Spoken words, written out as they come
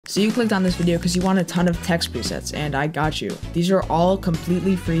So you clicked on this video because you want a ton of text presets, and I got you. These are all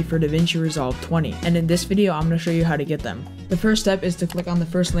completely free for Davinci Resolve 20, and in this video I'm going to show you how to get them. The first step is to click on the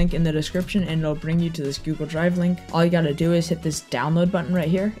first link in the description and it'll bring you to this Google Drive link. All you got to do is hit this download button right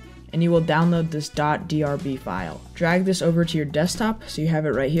here, and you will download this .drb file. Drag this over to your desktop so you have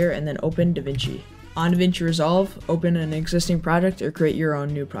it right here, and then open Davinci. On Davinci Resolve, open an existing project or create your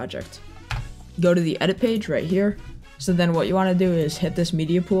own new project. Go to the edit page right here. So then what you want to do is hit this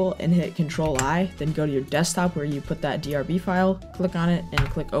media pool and hit Control-I, then go to your desktop where you put that DRB file, click on it,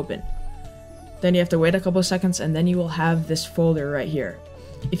 and click open. Then you have to wait a couple seconds, and then you will have this folder right here.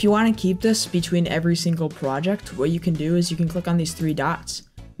 If you want to keep this between every single project, what you can do is you can click on these three dots.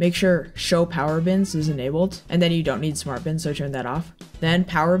 Make sure Show Power Bins is enabled, and then you don't need Smart Bins, so turn that off. Then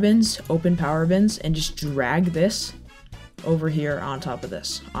Power Bins, open Power Bins, and just drag this over here on top of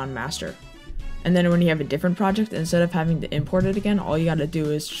this, on Master. And then when you have a different project, instead of having to import it again, all you gotta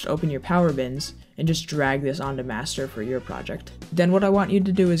do is just open your Power Bins and just drag this onto Master for your project. Then what I want you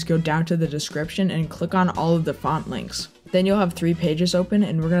to do is go down to the description and click on all of the font links. Then you'll have 3 pages open,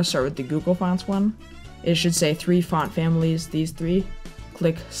 and we're gonna start with the Google Fonts one. It should say 3 font families, these 3.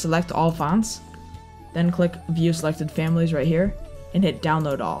 Click Select All Fonts, then click View Selected Families right here, and hit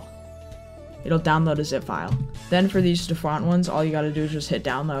Download All. It'll download a zip file. Then for these font ones, all you gotta do is just hit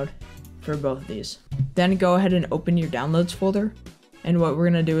Download for both of these. Then go ahead and open your downloads folder, and what we're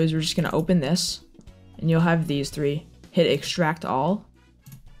gonna do is we're just gonna open this, and you'll have these 3. Hit Extract All,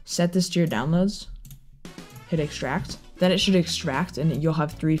 set this to your downloads, hit Extract, then it should extract and you'll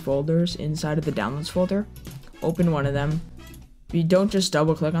have 3 folders inside of the downloads folder. Open one of them. You don't just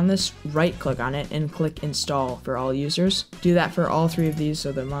double click on this, right click on it and click Install for all users. Do that for all 3 of these,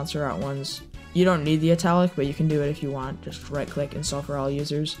 so the Monster Out ones. You don't need the italic, but you can do it if you want. Just right click, Install for all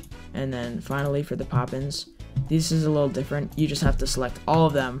users. And then finally for the pop-ins, this is a little different. You just have to select all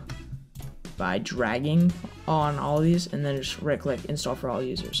of them by dragging on all of these, and then just right click, Install for all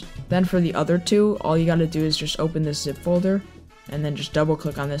users. Then for the other 2, all you gotta do is just open this zip folder and then just double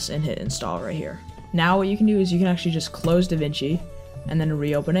click on this and hit Install right here. Now what you can do is you can actually just close Davinci and then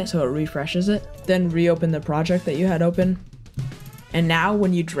reopen it so it refreshes it. Then reopen the project that you had open. And now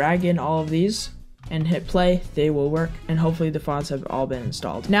when you drag in all of these and hit play, they will work, and hopefully the fonts have all been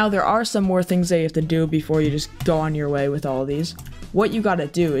installed. Now there are some more things that you have to do before you just go on your way with all of these. What you gotta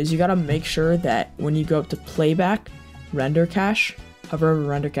do is you gotta make sure that when you go up to playback, render cache, hover over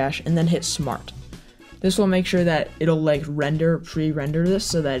render cache, and then hit smart. This will make sure that it'll like pre-render this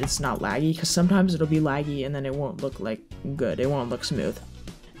so that it's not laggy, because sometimes it'll be laggy and then it won't look like good, it won't look smooth.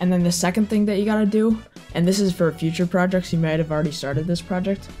 And then the second thing that you gotta do, and this is for future projects, you might have already started this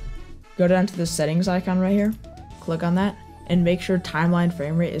project, go down to the settings icon right here, click on that, and make sure timeline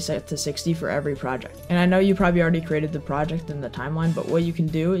frame rate is set to 60 for every project. And I know you probably already created the project in the timeline, but what you can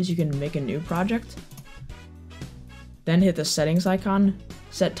do is you can make a new project, then hit the settings icon,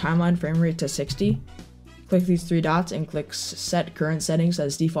 set timeline frame rate to 60, click these 3 dots and click set current settings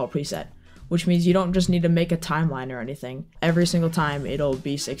as default preset, which means you don't just need to make a timeline or anything. Every single time it'll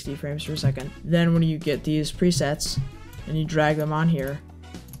be 60 frames per second. Then when you get these presets and you drag them on here,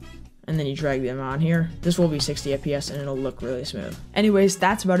 and then you drag them on here, this will be 60 FPS and it'll look really smooth. Anyways,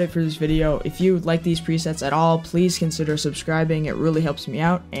 that's about it for this video. If you like these presets at all, please consider subscribing. It really helps me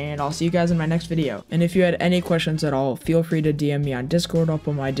out, and I'll see you guys in my next video. And if you had any questions at all, feel free to DM me on Discord. I'll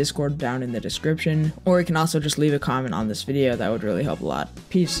put my Discord down in the description, or you can also just leave a comment on this video. That would really help a lot.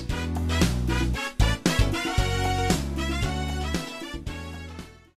 Peace.